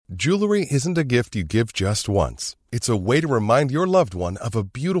Jewelry isn't a gift you give just once. It's a way to remind your loved one of a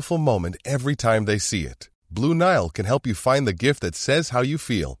beautiful moment every time they see it. Blue Nile can help you find the gift that says how you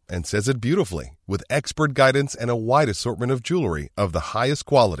feel and says it beautifully, with expert guidance and a wide assortment of jewelry of the highest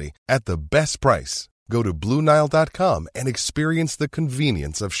quality at the best price. Go to BlueNile.com and experience the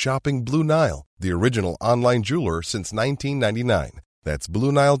convenience of shopping Blue Nile, the original online jeweler since 1999. That's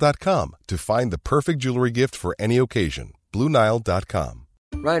BlueNile.com to find the perfect jewelry gift for any occasion. BlueNile.com.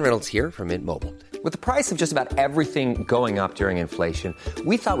 Ryan Reynolds here from Mint Mobile. With the price of just about everything going up during inflation,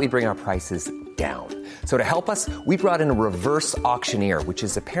 we thought we'd bring our prices down. So to help us, we brought in a reverse auctioneer, which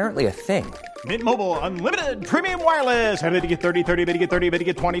is apparently a thing. Mint Mobile Unlimited Premium Wireless. How to get 30, 30, bit to get 30, bit to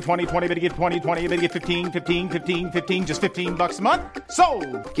get 20, 20, 20, bit to get 20, 20, bit to get 15, 15, 15, 15, just $15 a month?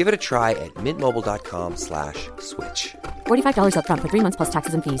 Sold! Give it a try at mintmobile.com/switch. $45 up front for 3 months plus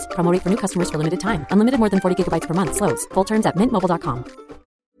taxes and fees. Promo rate for new customers for limited time. Unlimited more than 40 gigabytes per month. Slows full terms at mintmobile.com.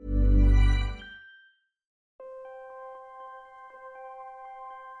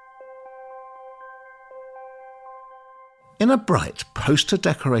 In a bright,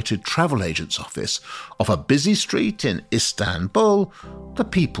 poster-decorated travel agent's office of a busy street in Istanbul, the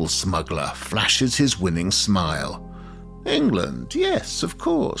people smuggler flashes his winning smile. England, yes, of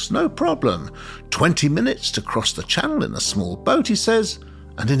course, no problem. 20 minutes to cross the channel in a small boat, he says,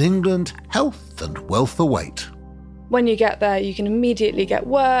 and in England, health and wealth await. When you get there, you can immediately get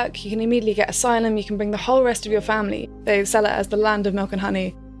work, you can immediately get asylum, you can bring the whole rest of your family. They sell it as the land of milk and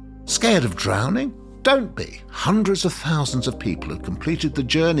honey. Scared of drowning? Don't be. Hundreds of thousands of people had completed the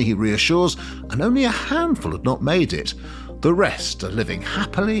journey, he reassures, and only a handful had not made it. The rest are living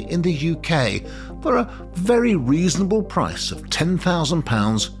happily in the UK. For a very reasonable price of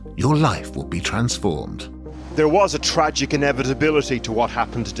 £10,000, your life will be transformed. There was a tragic inevitability to what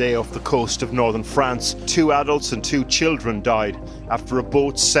happened today off the coast of northern France. 2 adults and 2 children died after a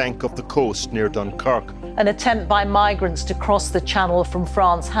boat sank off the coast near Dunkirk. An attempt by migrants to cross the channel from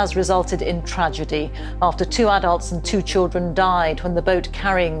France has resulted in tragedy after 2 adults and 2 children died when the boat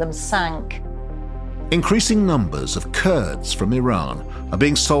carrying them sank. Increasing numbers of Kurds from Iran are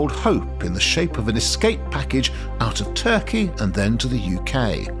being sold hope in the shape of an escape package out of Turkey and then to the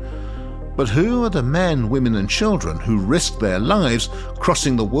UK. But who are the men, women and children who risk their lives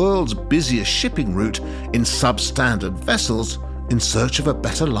crossing the world's busiest shipping route in substandard vessels in search of a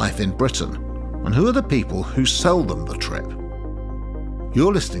better life in Britain? And who are the people who sell them the trip?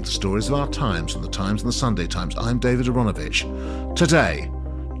 You're listening to Stories of Our Times from the Times and the Sunday Times. I'm David Aronovich. Today,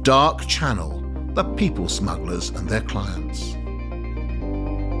 Dark Channel, the people smugglers and their clients.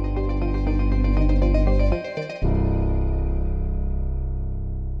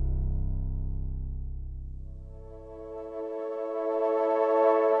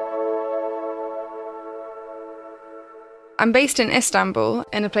 I'm based in Istanbul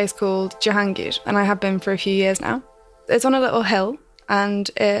in a place called Cihangir, and I have been for a few years now. It's on a little hill and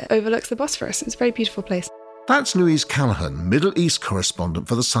it overlooks the Bosphorus. It's a very beautiful place. That's Louise Callaghan, Middle East correspondent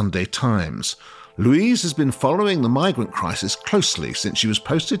for the Sunday Times. Louise has been following the migrant crisis closely since she was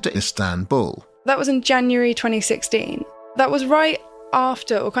posted to Istanbul. That was in January 2016. That was right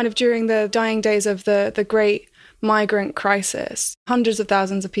after, or kind of during the dying days of the great migrant crisis. Hundreds of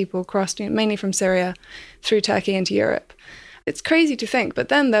thousands of people crossed, mainly from Syria, through Turkey into Europe. It's crazy to think, but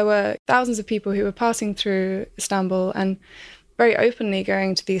then there were thousands of people who were passing through Istanbul and very openly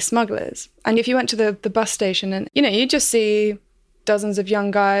going to these smugglers. And if you went to the bus station and, you'd just see dozens of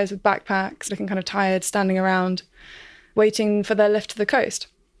young guys with backpacks, looking kind of tired, standing around, waiting for their lift to the coast.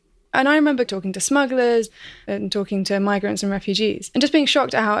 And I remember talking to smugglers and talking to migrants and refugees and just being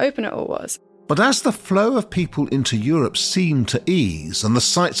shocked at how open it all was. But as the flow of people into Europe seemed to ease and the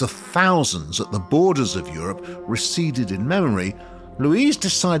sights of thousands at the borders of Europe receded in memory, Louise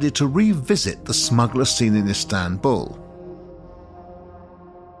decided to revisit the smuggler scene in Istanbul.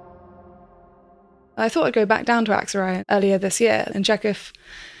 I thought I'd go back down to Aksaray earlier this year and check if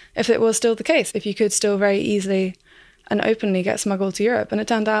it was still the case, if you could still very easily and openly get smuggled to Europe. And it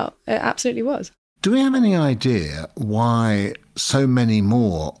turned out it absolutely was. Do we have any idea why so many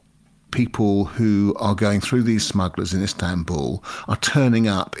more people who are going through these smugglers in Istanbul are turning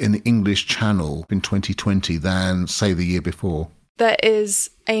up in the English Channel in 2020 than, say, the year before? There is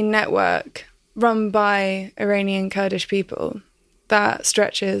a network run by Iranian Kurdish people that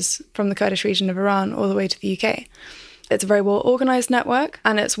stretches from the Kurdish region of Iran all the way to the UK. It's a very well-organised network,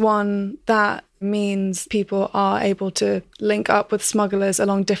 and it's one that means people are able to link up with smugglers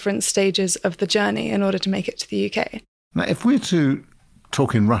along different stages of the journey in order to make it to the UK. Now, if we're to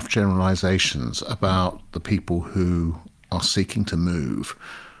talk in rough generalisations about the people who are seeking to move,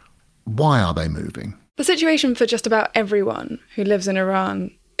 why are they moving? The situation for just about everyone who lives in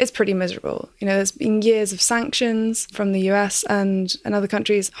Iran is pretty miserable. There's been years of sanctions from the US and other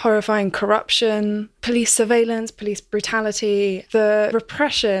countries, horrifying corruption, police surveillance, police brutality. The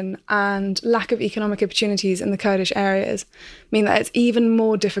repression and lack of economic opportunities in the Kurdish areas mean that it's even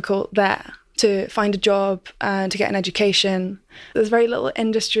more difficult there to find a job and to get an education. There's very little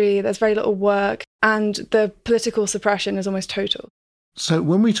industry, there's very little work, and the political suppression is almost total. So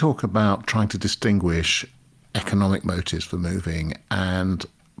when we talk about trying to distinguish economic motives for moving and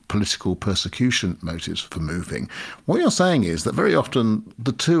political persecution motives for moving, what you're saying is that very often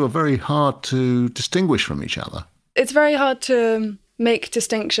the two are very hard to distinguish from each other. It's very hard to make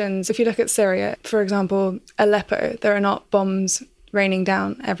distinctions. If you look at Syria, for example, Aleppo, there are not bombs raining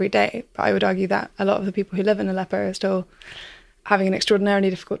down every day. But I would argue that a lot of the people who live in Aleppo are still having an extraordinarily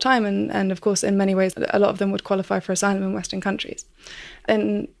difficult time. And of course, in many ways, a lot of them would qualify for asylum in Western countries.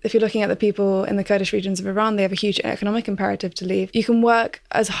 And if you're looking at the people in the Kurdish regions of Iran, they have a huge economic imperative to leave. You can work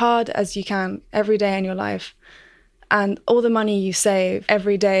as hard as you can every day in your life. And all the money you save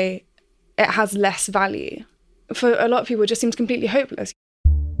every day, it has less value. For a lot of people, it just seems completely hopeless.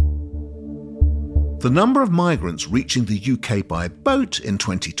 The number of migrants reaching the UK by boat in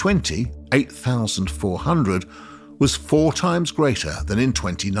 2020, 8,400, was 4 times greater than in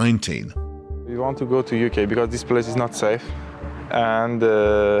 2019. We want to go to UK because this place is not safe, and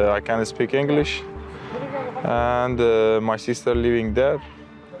I can't speak English, and my sister living there.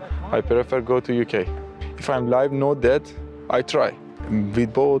 I prefer go to UK. If I'm live, not dead, I try.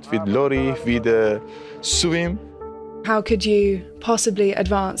 With boat, with lorry, with swim. How could you possibly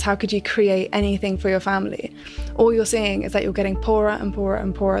advance? How could you create anything for your family? All you're seeing is that you're getting poorer and poorer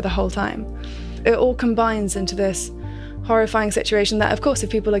and poorer the whole time. It all combines into this horrifying situation that, of course, if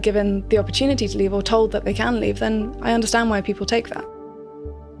people are given the opportunity to leave or told that they can leave, then I understand why people take that.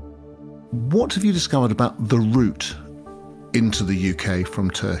 What have you discovered about the route into the UK from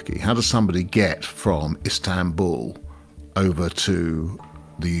Turkey? How does somebody get from Istanbul over to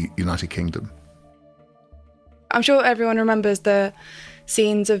the United Kingdom? I'm sure everyone remembers the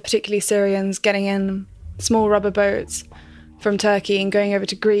scenes of particularly Syrians getting in small rubber boats from Turkey and going over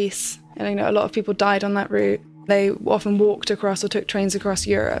to Greece. And a lot of people died on that route. They often walked across or took trains across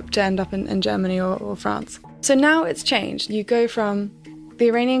Europe to end up in Germany or France. So now it's changed. You go from the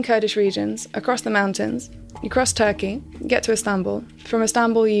Iranian Kurdish regions across the mountains, you cross Turkey, you get to Istanbul. From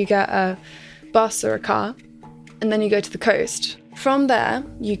Istanbul you get a bus or a car, and then you go to the coast. From there,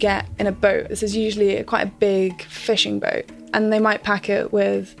 you get in a boat. This is usually quite a big fishing boat, and they might pack it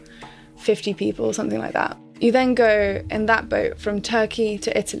with 50 people, something like that. You then go in that boat from Turkey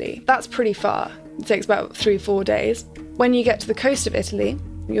to Italy. That's pretty far. It takes about 3-4 days. When you get to the coast of Italy,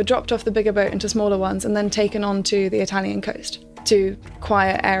 you're dropped off the bigger boat into smaller ones and then taken on to the Italian coast, to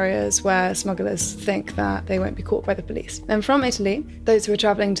quiet areas where smugglers think that they won't be caught by the police. Then from Italy, those who are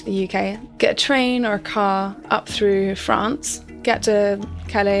travelling to the UK get a train or a car up through France, get to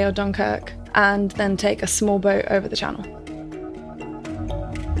Calais or Dunkirk, and then take a small boat over the channel.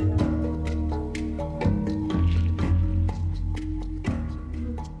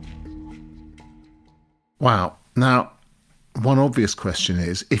 Wow. Now, one obvious question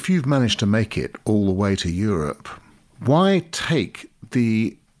is, if you've managed to make it all the way to Europe, why take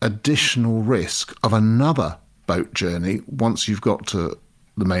the additional risk of another boat journey once you've got to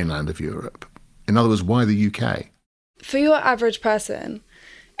the mainland of Europe? In other words, why the UK? For your average person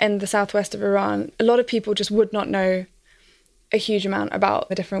in the southwest of Iran, a lot of people just would not know a huge amount about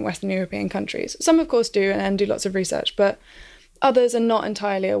the different Western European countries. Some, of course, do and do lots of research, but others are not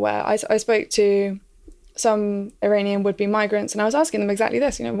entirely aware. I spoke to some Iranian would-be migrants, and I was asking them exactly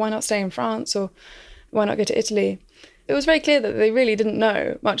this, why not stay in France or why not go to Italy? It was very clear that they really didn't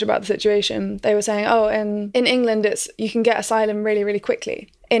know much about the situation. They were saying, in England, you can get asylum really, really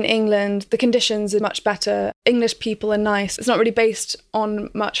quickly. In England, the conditions are much better. English people are nice. It's not really based on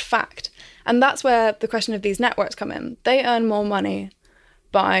much fact. And that's where the question of these networks come in. They earn more money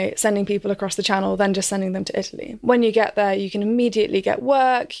by sending people across the channel than just sending them to Italy. When you get there, you can immediately get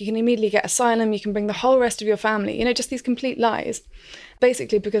work, you can immediately get asylum, you can bring the whole rest of your family. Just these complete lies,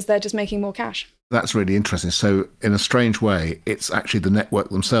 basically because they're just making more cash. That's really interesting. So in a strange way, it's actually the network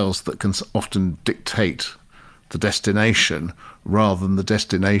themselves that can often dictate the destination rather than the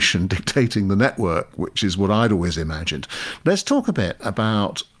destination dictating the network, which is what I'd always imagined. Let's talk a bit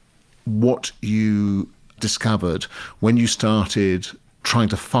about what you discovered when you started trying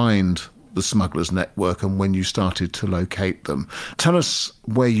to find the smugglers' network and when you started to locate them. Tell us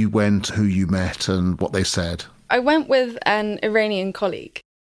where you went, who you met, and what they said. I went with an Iranian colleague.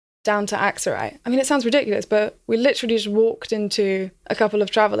 down to Aksaray. I mean, it sounds ridiculous, but we literally just walked into a couple of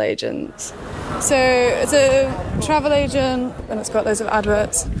travel agents. So it's a travel agent, and it's got loads of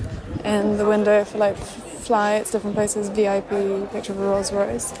adverts in the window for like flights, different places, VIP, picture of a Rolls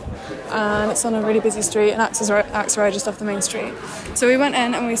Royce. And it's on a really busy street, and Aksaray just off the main street. So we went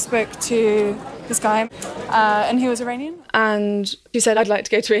in and we spoke to this guy, and he was Iranian. And he said, I'd like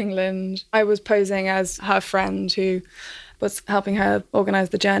to go to England. I was posing as her friend who was helping her organise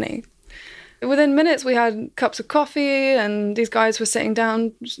the journey. Within minutes, we had cups of coffee, and these guys were sitting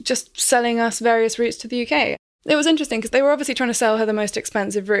down just selling us various routes to the UK. It was interesting because they were obviously trying to sell her the most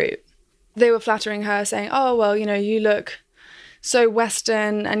expensive route. They were flattering her, saying, oh, well, you know, you look so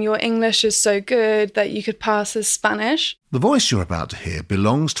Western and your English is so good that you could pass as Spanish. The voice you're about to hear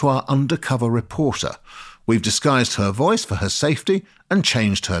belongs to our undercover reporter. We've disguised her voice for her safety and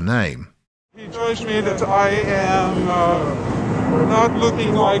changed her name. He judged me that I am not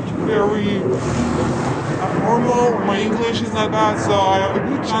looking like very normal. My English is not bad, so I have a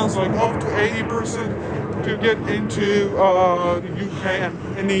good chance, like up to 80%, to get into the UK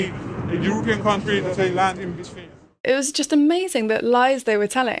and any European country that I land in between. It was just amazing the lies they were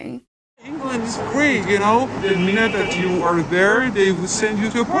telling. England is great, you know. The minute that you are there, they will send you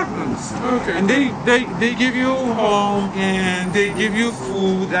to apartments. Okay. And they give you home, and they give you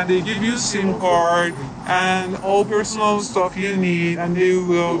food, and they give you SIM card, and all personal stuff you need, and they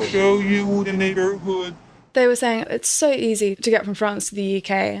will show you the neighborhood. They were saying it's so easy to get from France to the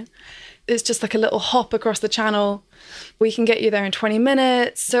UK. It's just like a little hop across the channel. We can get you there in 20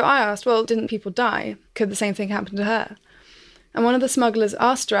 minutes. So I asked, well, didn't people die? Could the same thing happen to her? And one of the smugglers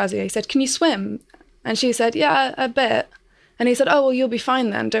asked Razia, he said, can you swim? And she said, yeah, a bit. And he said, oh, well, you'll be fine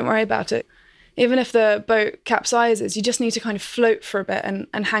then. Don't worry about it. Even if the boat capsizes, you just need to kind of float for a bit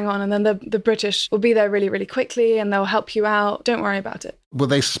and hang on. And then the British will be there really, really quickly and they'll help you out. Don't worry about it. Were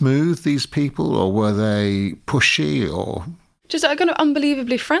they smooth, these people, or were they pushy, or...? Just kind of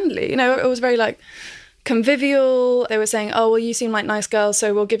unbelievably friendly. You know, it was very like convivial. They were saying, oh, well, you seem like nice girls,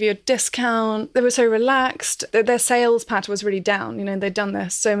 so we'll give you a discount. They were so relaxed. Their sales patter was really down. You know, they'd done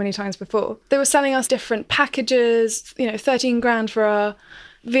this so many times before. They were selling us different packages, you know, 13 grand for our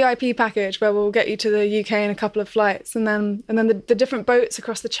VIP package where we'll get you to the UK in a couple of flights. And then the different boats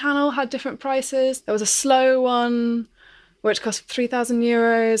across the channel had different prices. There was a slow one, which cost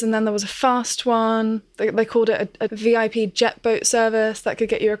 €3,000, and then there was a fast one. They called it a VIP jet boat service that could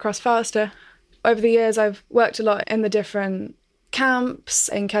get you across faster. Over the years, I've worked a lot in the different camps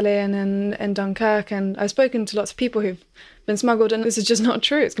in Calais and in Dunkirk, and I've spoken to lots of people who've been smuggled, and this is just not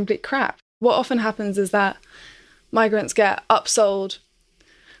true. It's complete crap. What often happens is that migrants get upsold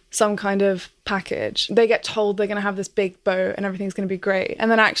some kind of package. They get told they're going to have this big boat and everything's going to be great. And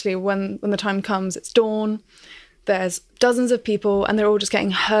then actually, when the time comes, it's dawn. There's dozens of people and they're all just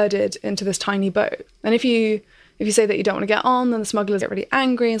getting herded into this tiny boat. And if you say that you don't want to get on, then the smugglers get really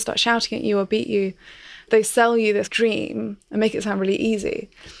angry and start shouting at you or beat you. They sell you this dream and make it sound really easy.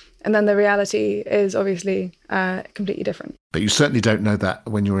 And then the reality is obviously completely different. But you certainly don't know that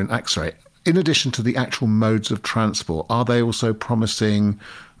when you're in Aksaray. In addition to the actual modes of transport, are they also promising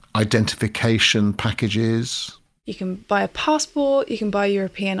identification packages? You can buy a passport, you can buy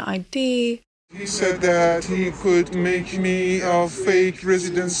European ID. He said that he could make me a fake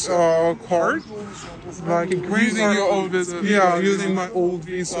residence card, like using your old visa. Yeah, using my old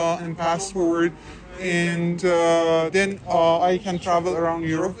visa and passport, and then I can travel around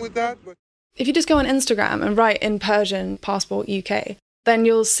Europe with that. But if you just go on Instagram and write in Persian passport UK, then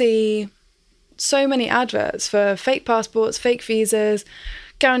you'll see so many adverts for fake passports, fake visas,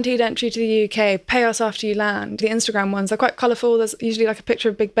 guaranteed entry to the UK, pay us after you land. The Instagram ones are quite colourful. There's usually like a picture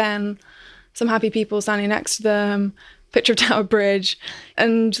of Big Ben, some happy people standing next to them, picture of Tower Bridge,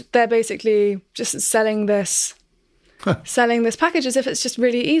 and they're basically just selling this package as if it's just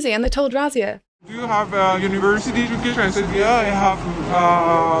really easy. And they told Razia, do you have a university education? I said, yeah, I have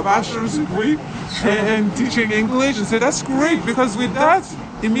a bachelor's degree in teaching English. And said, that's great, because with that,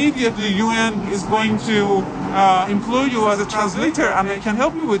 immediately UN is going to employ you as a translator, and I can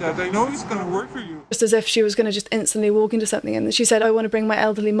help you with that. I know it's going to work for you. Just as if she was going to just instantly walk into something. And she said, I want to bring my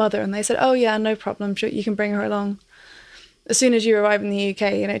elderly mother. And they said, oh yeah, no problem, sure, you can bring her along. As soon as you arrive in the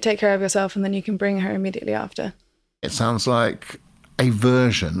UK, take care of yourself, and then you can bring her immediately after. It sounds like a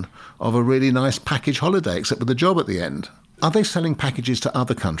version of a really nice package holiday, except with a job at the end. Are they selling packages to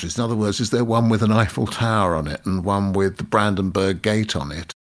other countries? In other words, is there one with an Eiffel Tower on it and one with the Brandenburg Gate on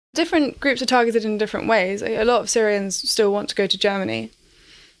it? Different groups are targeted in different ways. A lot of Syrians still want to go to Germany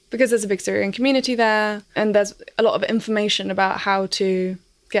because there's a big Syrian community there, and there's a lot of information about how to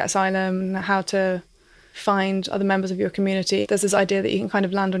get asylum, how to find other members of your community. There's this idea that you can kind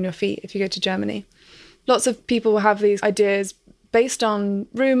of land on your feet if you go to Germany. Lots of people have these ideas based on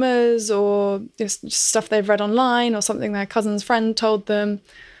rumours or just stuff they've read online or something their cousin's friend told them.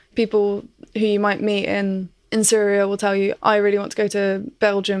 People who you might meet in Syria will tell you, I really want to go to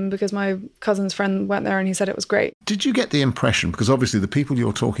Belgium because my cousin's friend went there and he said it was great. Did you get the impression, because obviously the people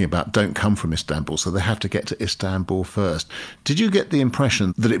you're talking about don't come from Istanbul, so they have to get to Istanbul first. Did you get the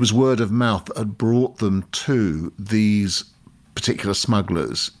impression that it was word of mouth that had brought them to these particular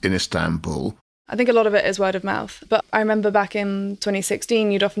smugglers in Istanbul? I think a lot of it is word of mouth. But I remember back in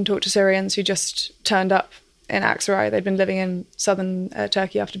 2016, you'd often talk to Syrians who just turned up in Aksaray. They'd been living in southern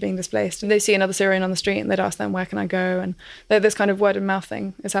Turkey after being displaced. And they see another Syrian on the street and they'd ask them, where can I go? And this kind of word of mouth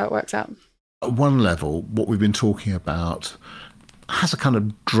thing is how it works out. At one level, what we've been talking about has a kind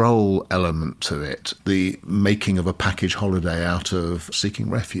of droll element to it, the making of a package holiday out of seeking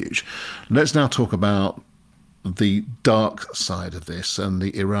refuge. Let's now talk about the dark side of this and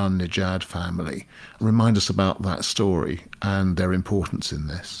the Iran Nejad family. Remind us about that story and their importance in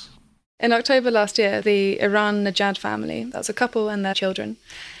this. In October last year, the Iran Nejad family, that's a couple and their children,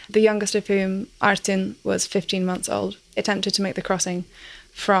 the youngest of whom, Artin, was 15 months old, attempted to make the crossing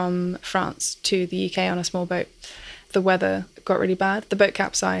from France to the UK on a small boat. The weather got really bad, the boat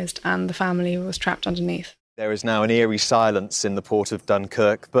capsized, and the family was trapped underneath. There is now an eerie silence in the port of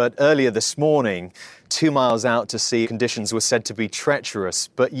Dunkirk, but earlier this morning, 2 miles out to sea, conditions were said to be treacherous,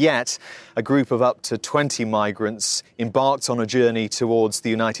 but yet a group of up to 20 migrants embarked on a journey towards the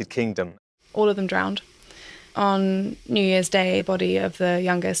United Kingdom. All of them drowned. On New Year's Day, the body of the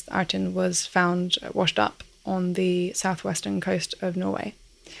youngest, Artin, was found washed up on the southwestern coast of Norway,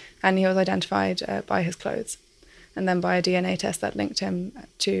 and he was identified by his clothes and then by a DNA test that linked him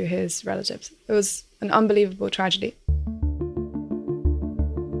to his relatives. It was an unbelievable tragedy.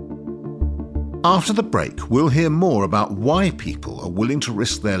 After the break, we'll hear more about why people are willing to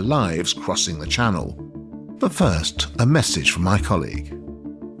risk their lives crossing the Channel. But first, a message from my colleague.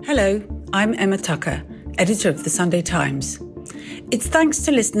 Hello, I'm Emma Tucker, editor of The Sunday Times. It's thanks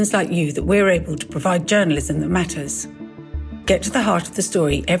to listeners like you that we're able to provide journalism that matters. Get to the heart of the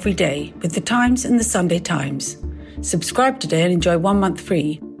story every day with The Times and The Sunday Times. Subscribe today and enjoy 1 month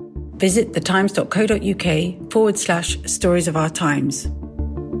free. Visit thetimes.co.uk/stories of our times.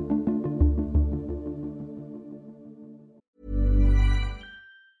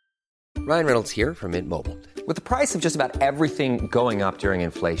 Ryan Reynolds here from Mint Mobile. With the price of just about everything going up during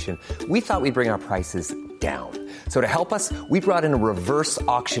inflation, we thought we'd bring our prices down. So to help us, we brought in a reverse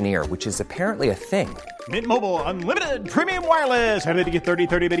auctioneer, which is apparently a thing. Mint Mobile Unlimited Premium Wireless. How to get 30,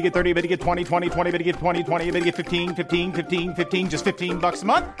 30, how to get 30, how to get 20, 20, 20, how to get 20, 20, how to get 15, 15, 15, 15, just $15 a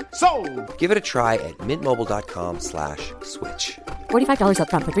month? Sold! Give it a try at mintmobile.com/switch. $45 up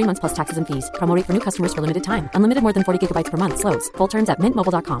front for 3 months plus taxes and fees. Promo rate for new customers for limited time. Unlimited more than 40 gigabytes per month. Slows full terms at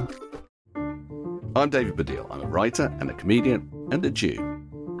mintmobile.com. I'm David Baddiel. I'm a writer and a comedian and a Jew.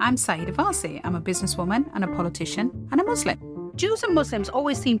 I'm Sayeeda Warsi. I'm a businesswoman and a politician and a Muslim. Jews and Muslims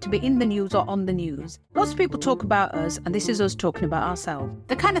always seem to be in the news or on the news. Lots of people talk about us, and this is us talking about ourselves.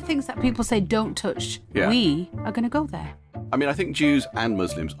 The kind of things that people say don't touch, we are going to go there. I mean, I think Jews and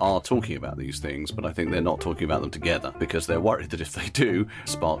Muslims are talking about these things, but I think they're not talking about them together because they're worried that if they do,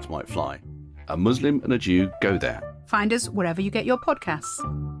 sparks might fly. A Muslim and a Jew go there. Find us wherever you get your podcasts.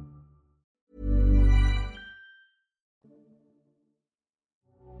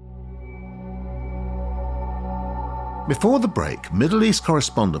 Before the break, Middle East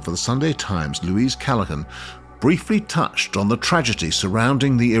correspondent for the Sunday Times, Louise Callaghan, briefly touched on the tragedy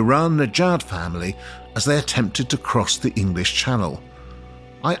surrounding the Iran Nejad family as they attempted to cross the English Channel.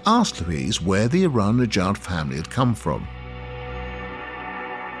 I asked Louise where the Iran Nejad family had come from.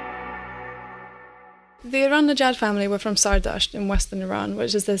 The Iran Nejad family were from Sardasht in western Iran,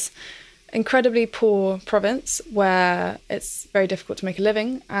 which is this incredibly poor province where it's very difficult to make a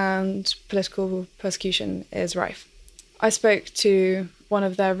living and political persecution is rife. I spoke to one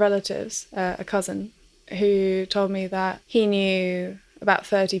of their relatives, a cousin, who told me that he knew about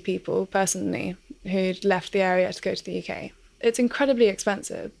 30 people personally who'd left the area to go to the UK. It's incredibly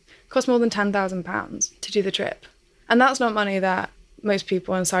expensive. It costs more than £10,000 to do the trip. And that's not money that most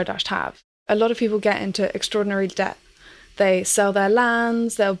people in Sardasht have. A lot of people get into extraordinary debt. They sell their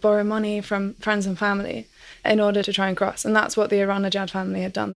lands, they'll borrow money from friends and family in order to try and cross. And that's what the Iran Nejad family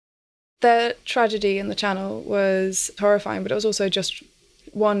had done. Their tragedy in the Channel was horrifying, but it was also just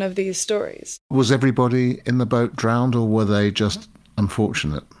one of these stories. Was everybody in the boat drowned or were they just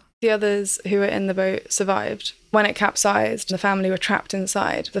unfortunate? The others who were in the boat survived. When it capsized, the family were trapped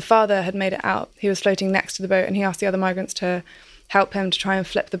inside. The father had made it out. He was floating next to the boat and he asked the other migrants to help him to try and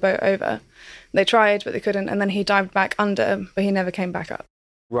flip the boat over. They tried, but they couldn't, and then he dived back under, but he never came back up.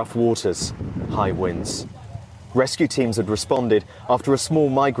 Rough waters, high winds. Rescue teams had responded after a small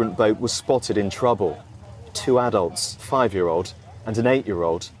migrant boat was spotted in trouble. 2 adults, 5-year-old and an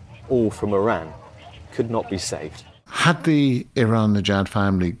 8-year-old, all from Iran, could not be saved. Had the Ahmadinejad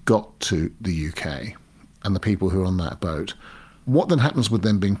family got to the UK and the people who were on that boat, what then happens with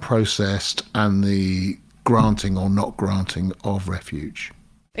them being processed and the granting or not granting of refuge?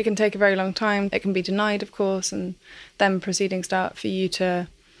 It can take a very long time. It can be denied, of course, and then proceedings start for you to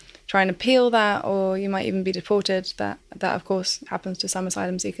try and appeal that, or you might even be deported. That of course, happens to some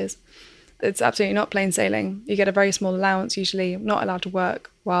asylum seekers. It's absolutely not plain sailing. You get a very small allowance, usually not allowed to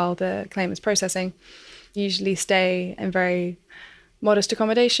work while the claim is processing. You usually stay in very modest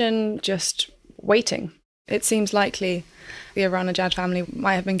accommodation, just waiting. It seems likely the Ahmadinejad family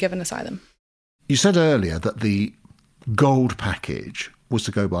might have been given asylum. You said earlier that the gold package was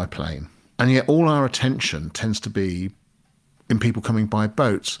to go by plane, and yet all our attention tends to be in people coming by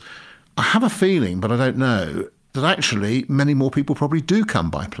boats. I have a feeling, but I don't know, that actually many more people probably do come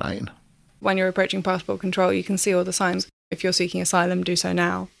by plane. When you're approaching passport control, you can see all the signs. If you're seeking asylum, do so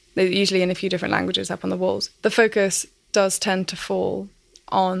now. They're usually in a few different languages up on the walls. The focus does tend to fall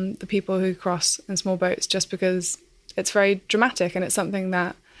on the people who cross in small boats, just because it's very dramatic and it's something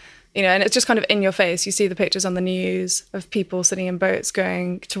that, and it's just kind of in your face. You see the pictures on the news of people sitting in boats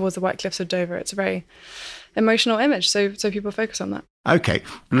going towards the White Cliffs of Dover. It's a very emotional image, so people focus on that. OK,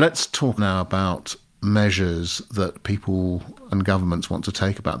 let's talk now about measures that people and governments want to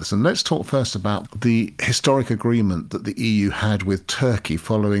take about this. And let's talk first about the historic agreement that the EU had with Turkey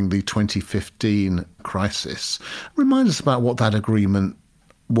following the 2015 crisis. Remind us about what that agreement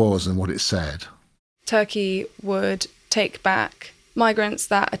was and what it said. Turkey would take back migrants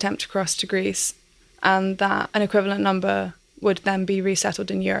that attempt to cross to Greece, and that an equivalent number would then be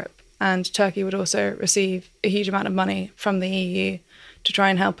resettled in Europe. And Turkey would also receive a huge amount of money from the EU to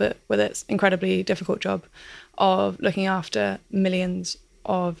try and help it with its incredibly difficult job of looking after millions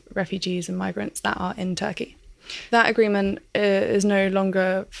of refugees and migrants that are in Turkey. That agreement is no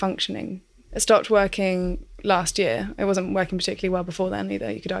longer functioning. It stopped working last year. It wasn't working particularly well before then either,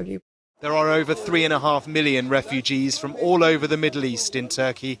 you could argue. There are over 3.5 million refugees from all over the Middle East in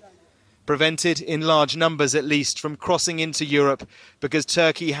Turkey, prevented in large numbers at least from crossing into Europe because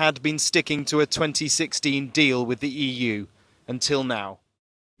Turkey had been sticking to a 2016 deal with the EU until now.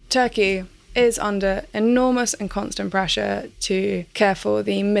 Turkey is under enormous and constant pressure to care for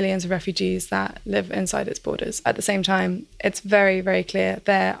the millions of refugees that live inside its borders. At the same time, it's very, very clear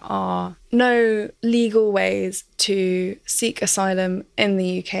there are no legal ways to seek asylum in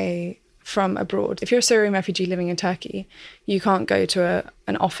the UK from abroad. If you're a Syrian refugee living in Turkey, you can't go to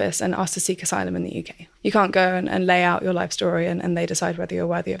an office and ask to seek asylum in the UK. You can't go and lay out your life story and they decide whether you're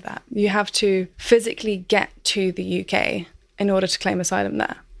worthy of that. You have to physically get to the UK in order to claim asylum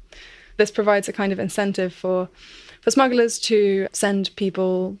there. This provides a kind of incentive for smugglers to send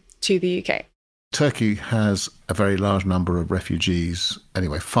people to the UK. Turkey has a very large number of refugees,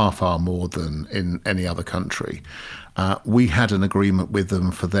 anyway, far, far more than in any other country. We had an agreement with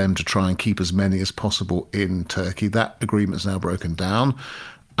them for them to try and keep as many as possible in Turkey. That agreement is now broken down,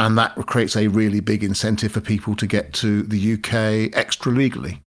 and that creates a really big incentive for people to get to the UK extra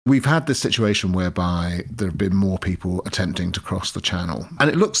legally. We've had this situation whereby there have been more people attempting to cross the channel. And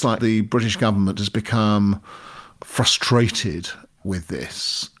it looks like the British government has become frustrated with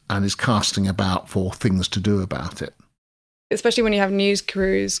this and is casting about for things to do about it. Especially when you have news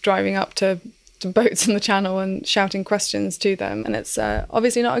crews driving up to boats in the channel and shouting questions to them. And it's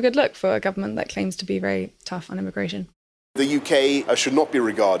obviously not a good look for a government that claims to be very tough on immigration. The UK should not be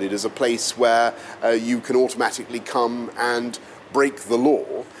regarded as a place where you can automatically come and break the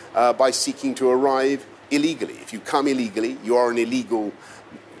law by seeking to arrive illegally. If you come illegally, you are an illegal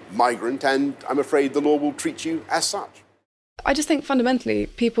migrant, and I'm afraid the law will treat you as such. I just think fundamentally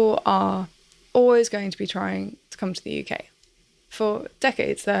people are always going to be trying to come to the UK. For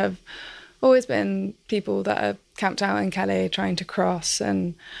decades there have always been people that are camped out in Calais trying to cross,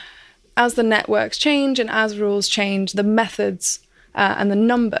 and as the networks change and as rules change, the methods and the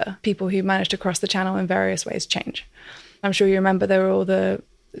number of people who manage to cross the channel in various ways change. I'm sure you remember there were all the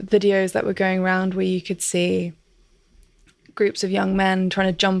videos that were going around where you could see groups of young men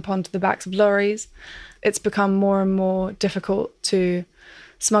trying to jump onto the backs of lorries. It's become more and more difficult to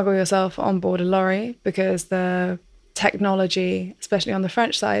smuggle yourself on board a lorry because the technology, especially on the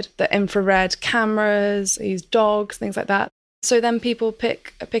French side, the infrared cameras, these dogs, things like that, So then people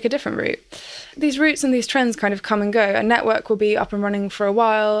pick a different route. These routes and these trends kind of come and go. A network will be up and running for a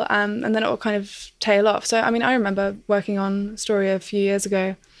while, and then it will kind of tail off. So, I mean, I remember working on a story a few years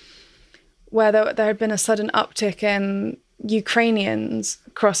ago where there had been a sudden uptick in Ukrainians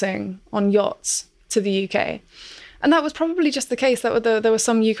crossing on yachts to the UK. And that was probably just the case. There were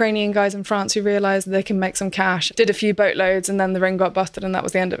some Ukrainian guys in France who realised they can make some cash, did a few boatloads, and then the ring got busted, and that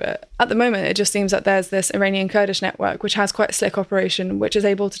was the end of it. At the moment, it just seems that there's this Iranian Kurdish network, which has quite a slick operation, which is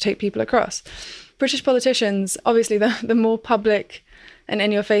able to take people across. British politicians, obviously, the more public and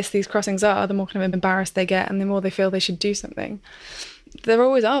in your face these crossings are, the more kind of embarrassed they get, and the more they feel they should do something. There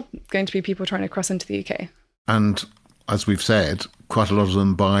always are going to be people trying to cross into the UK. And as we've said, quite a lot of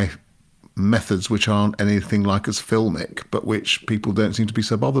them by methods which aren't anything like as filmic, but which people don't seem to be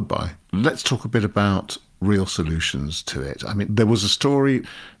so bothered by. Let's talk a bit about real solutions to it. I mean, there was a story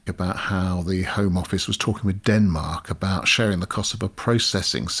about how the Home Office was talking with Denmark about sharing the cost of a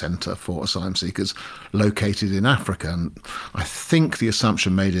processing centre for asylum seekers located in Africa. And I think the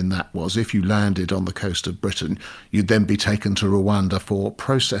assumption made in that was if you landed on the coast of Britain, you'd then be taken to Rwanda for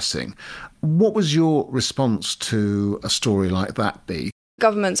processing. What was your response to a story like that be?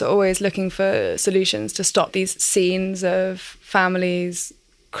 Governments are always looking for solutions to stop these scenes of families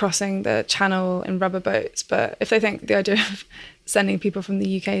crossing the channel in rubber boats. But if they think the idea of sending people from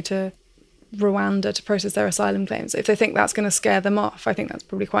the UK to Rwanda to process their asylum claims, if they think that's going to scare them off, I think that's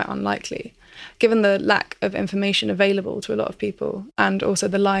probably quite unlikely. Given the lack of information available to a lot of people, and also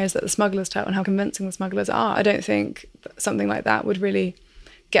the lies that the smugglers tell and how convincing the smugglers are, I don't think something like that would really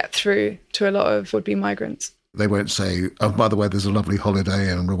get through to a lot of would-be migrants. They won't say, oh, by the way, there's a lovely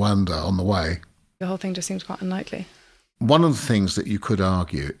holiday in Rwanda on the way. The whole thing just seems quite unlikely. One of the things that you could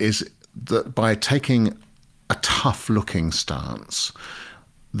argue is that by taking a tough-looking stance,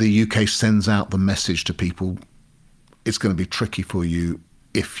 the UK sends out the message to people, it's going to be tricky for you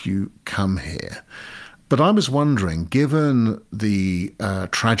if you come here. But I was wondering, given the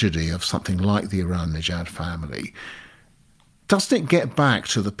tragedy of something like the Ahmadinejad family, doesn't it get back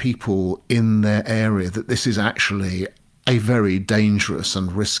to the people in their area that this is actually a very dangerous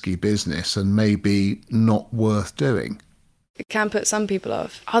and risky business and maybe not worth doing? It can put some people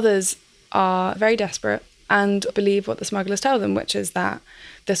off. Others are very desperate and believe what the smugglers tell them, which is that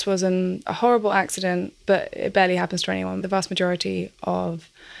this was a horrible accident, but it barely happens to anyone. The vast majority of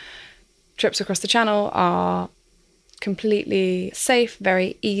trips across the channel are completely safe,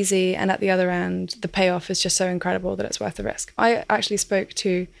 very easy, and at the other end, the payoff is just so incredible that it's worth the risk. I actually spoke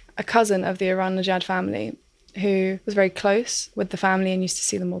to a cousin of the Ahmadinejad family who was very close with the family and used to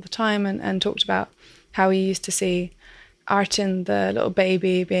see them all the time, and talked about how he used to see Artin, the little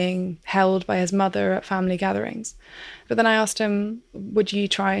baby, being held by his mother at family gatherings. But then I asked him, would you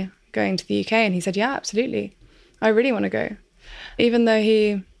try going to the UK? And he said, yeah, absolutely. I really want to go. Even though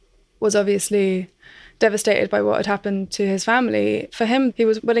he was obviously devastated by what had happened to his family, for him, he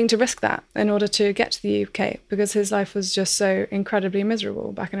was willing to risk that in order to get to the UK because his life was just so incredibly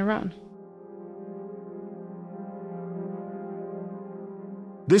miserable back in Iran.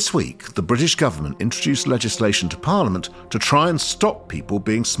 This week, the British government introduced legislation to Parliament to try and stop people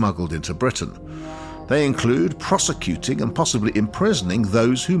being smuggled into Britain. They include prosecuting and possibly imprisoning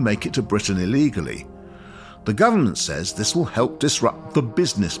those who make it to Britain illegally. The government says this will help disrupt the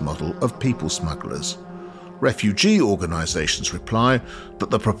business model of people smugglers. Refugee organisations reply that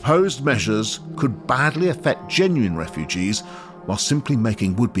the proposed measures could badly affect genuine refugees while simply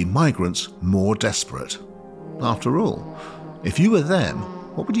making would-be migrants more desperate. After all, if you were them,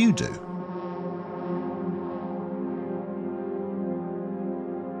 what would you do?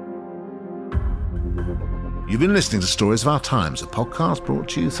 You've been listening to Stories of Our Times, a podcast brought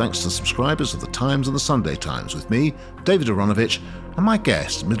to you thanks to subscribers of The Times and The Sunday Times, with me, David Aronovich, and my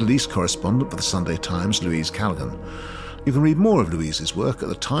guest, Middle East correspondent for The Sunday Times, Louise Callaghan. You can read more of Louise's work at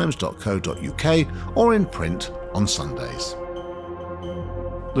thetimes.co.uk or in print on Sundays.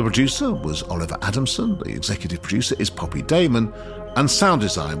 The producer was Oliver Adamson, the executive producer is Poppy Damon, and sound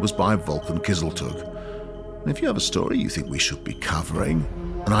design was by Volkan Kiziltug. And if you have a story you think we should be covering,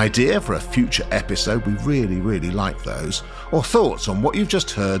 an idea for a future episode, we really like those, or thoughts on what you've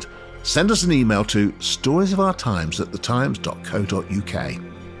just heard, send us an email to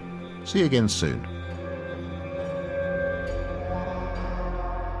storiesofourtimes@thetimes.co.uk. See you again soon.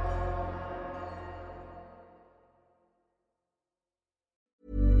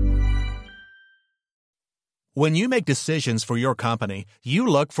 When you make decisions for your company, you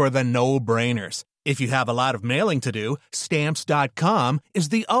look for the no-brainers. If you have a lot of mailing to do, Stamps.com is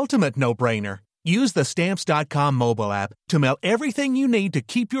the ultimate no-brainer. Use the Stamps.com mobile app to mail everything you need to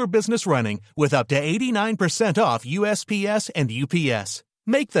keep your business running with up to 89% off USPS and UPS.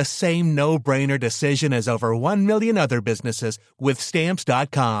 Make the same no-brainer decision as over 1 million other businesses with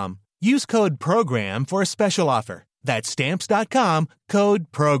Stamps.com. Use code PROGRAM for a special offer. That's Stamps.com,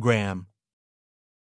 code PROGRAM.